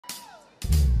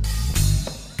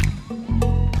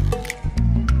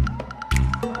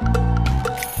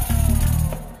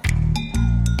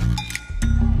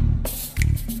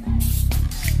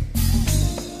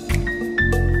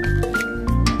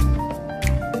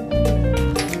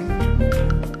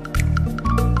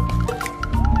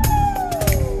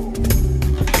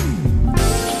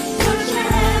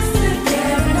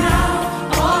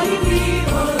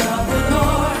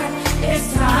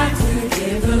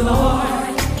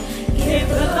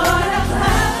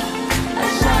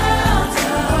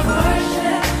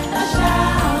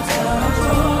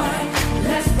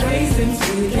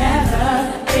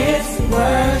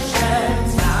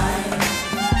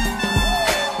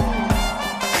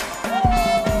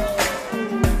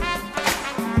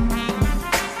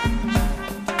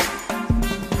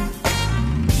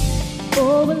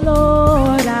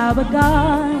our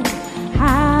God,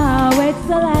 how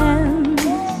excellent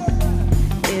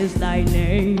is thy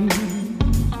name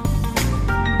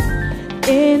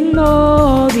in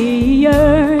all the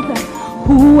earth.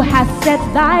 Who has set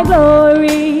thy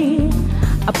glory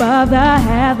above the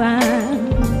heavens?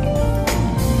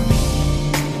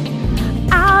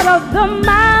 Out of the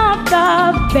mouth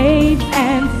of babes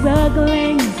and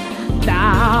sucklings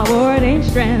thou ordained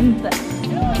strength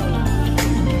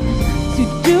to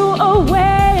do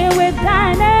away with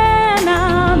thine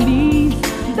enemies,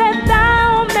 that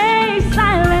thou may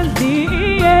silence the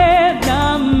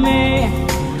enemy.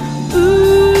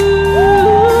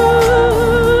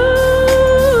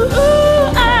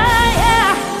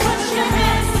 Yeah. Put your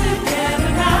hands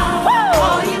together now,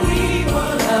 all you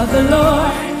people of the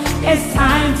Lord. It's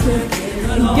time to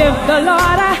give the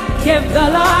Lord a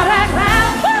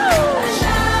clap. A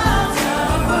shout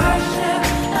of worship,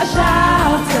 a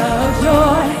shout of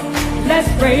joy. Let's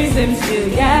praise Him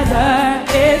together.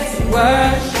 It's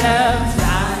worship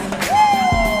time.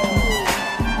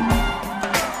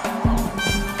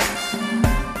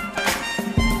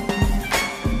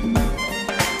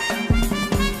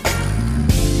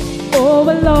 Oh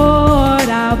Lord,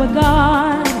 our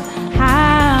God,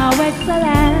 how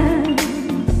excellent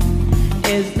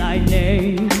is thy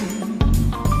name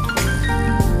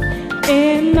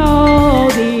in all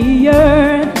the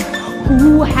earth.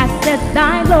 Who has set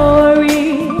thy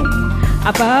glory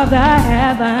above the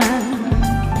heavens?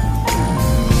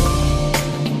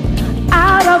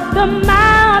 Out of the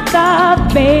mouth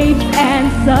of babes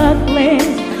and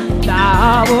sucklings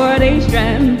thou ordained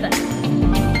strength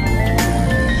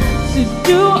to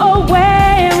do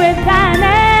away with thine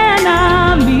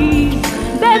enemies,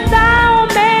 that thou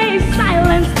may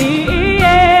silence the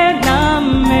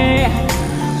enemy.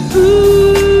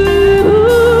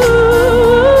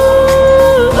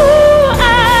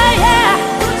 Yeah.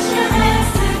 Put your hands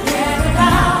together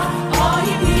now, all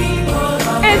you people.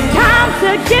 It's time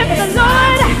to give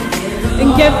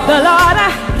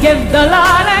the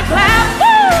Lord a clap.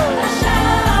 A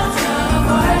shout of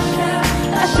worship,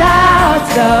 a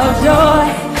shout of joy.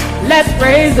 Let's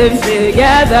praise Him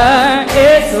together.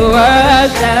 It's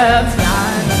worship time.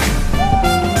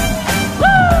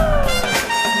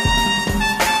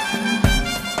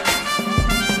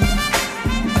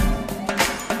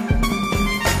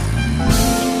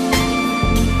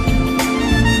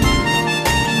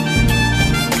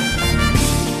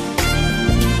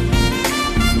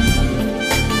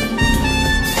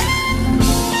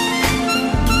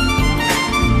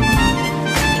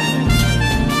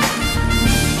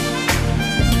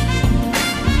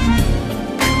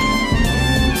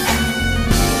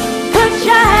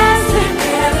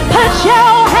 Put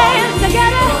your hands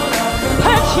together.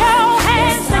 Put your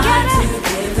hands together.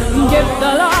 Give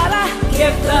the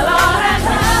Lord a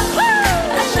clap.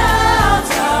 A shout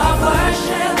of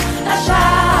worship, a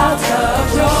shout of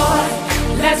joy.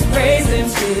 Let's praise Him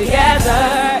together.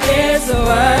 It's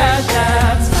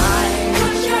worship time.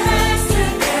 Put your hands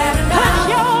together. Put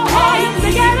your hands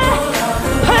together.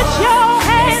 Put your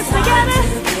hands together.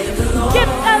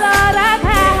 Give the Lord a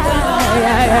clap.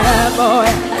 Yeah, boy.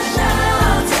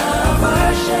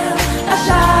 A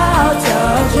shout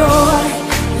of joy.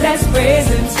 Let's praise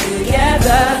Him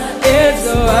together. It's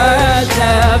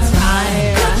worship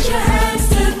time. Put your hands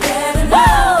together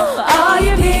now, all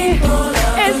you people.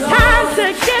 It's time to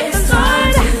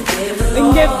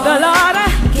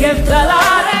give the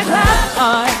Lord a clap.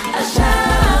 A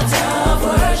shout of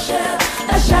worship,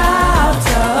 a shout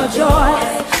of joy.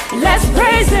 Let's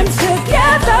praise Him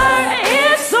together.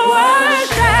 It's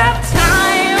worship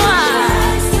time.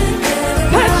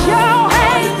 Put your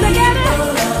hands together.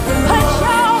 Put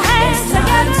your hands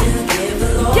together.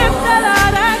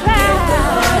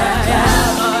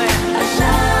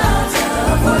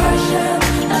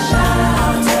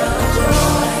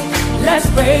 Let's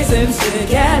praise him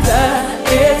together.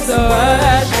 It's alright.